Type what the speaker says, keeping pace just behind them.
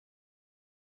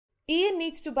Ian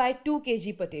needs to buy 2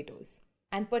 kg potatoes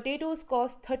and potatoes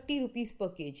cost 30 rupees per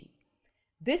kg.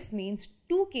 This means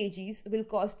 2 kgs will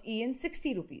cost Ian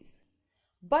 60 rupees.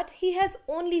 But he has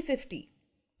only 50.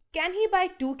 Can he buy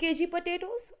 2 kg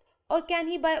potatoes or can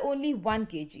he buy only 1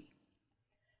 kg?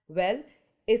 Well,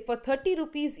 if for 30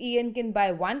 rupees Ian can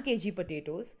buy 1 kg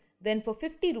potatoes, then for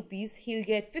 50 rupees he'll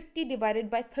get 50 divided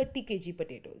by 30 kg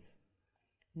potatoes.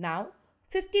 Now,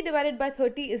 50 divided by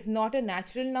 30 is not a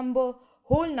natural number,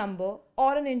 whole number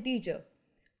or an integer.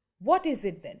 What is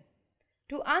it then?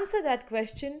 To answer that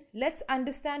question, let's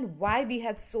understand why we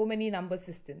have so many number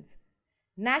systems.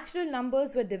 Natural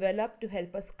numbers were developed to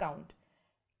help us count.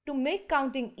 To make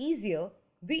counting easier,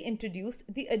 we introduced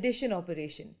the addition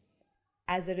operation.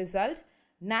 As a result,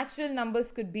 natural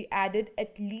numbers could be added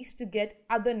at least to get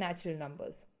other natural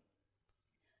numbers.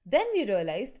 Then we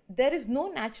realized there is no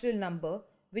natural number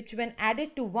which when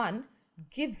added to 1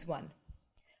 gives 1.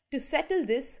 To settle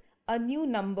this, a new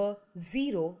number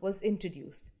 0 was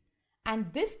introduced.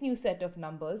 And this new set of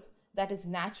numbers, that is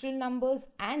natural numbers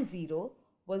and 0,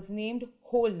 was named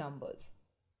whole numbers.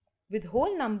 With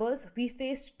whole numbers, we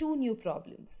faced two new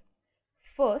problems.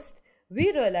 First,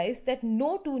 we realized that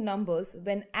no two numbers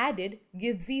when added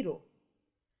give 0.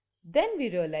 Then we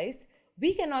realized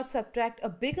we cannot subtract a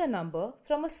bigger number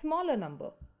from a smaller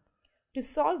number. To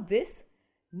solve this,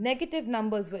 negative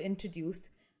numbers were introduced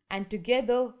and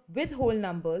together with whole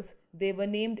numbers, they were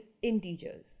named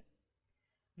integers.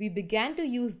 We began to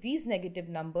use these negative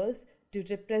numbers to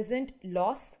represent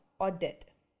loss or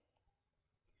debt.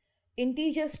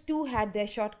 Integers too had their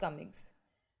shortcomings.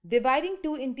 Dividing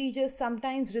two integers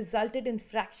sometimes resulted in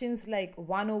fractions like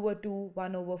 1 over 2,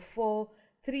 1 over 4,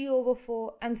 3 over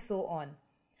 4 and so on.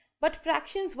 But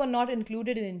fractions were not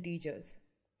included in integers.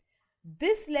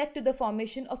 This led to the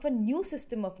formation of a new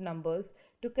system of numbers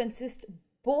to consist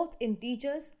both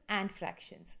integers and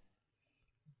fractions.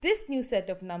 This new set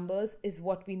of numbers is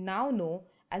what we now know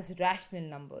as rational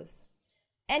numbers.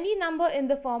 Any number in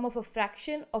the form of a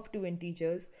fraction of two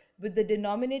integers with the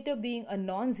denominator being a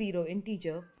non-zero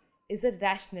integer is a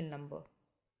rational number.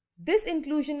 This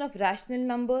inclusion of rational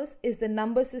numbers is the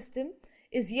number system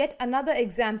is yet another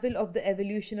example of the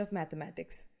evolution of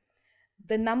mathematics.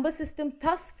 The number system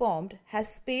thus formed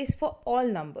has space for all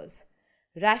numbers.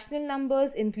 Rational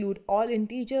numbers include all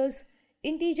integers,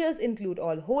 integers include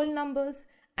all whole numbers,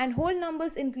 and whole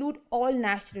numbers include all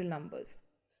natural numbers.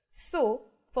 So,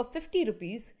 for 50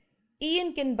 rupees,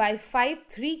 Ian can buy 5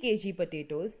 3 kg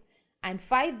potatoes and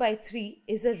 5 by 3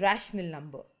 is a rational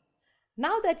number.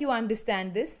 Now that you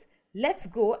understand this, let's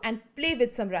go and play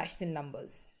with some rational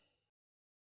numbers.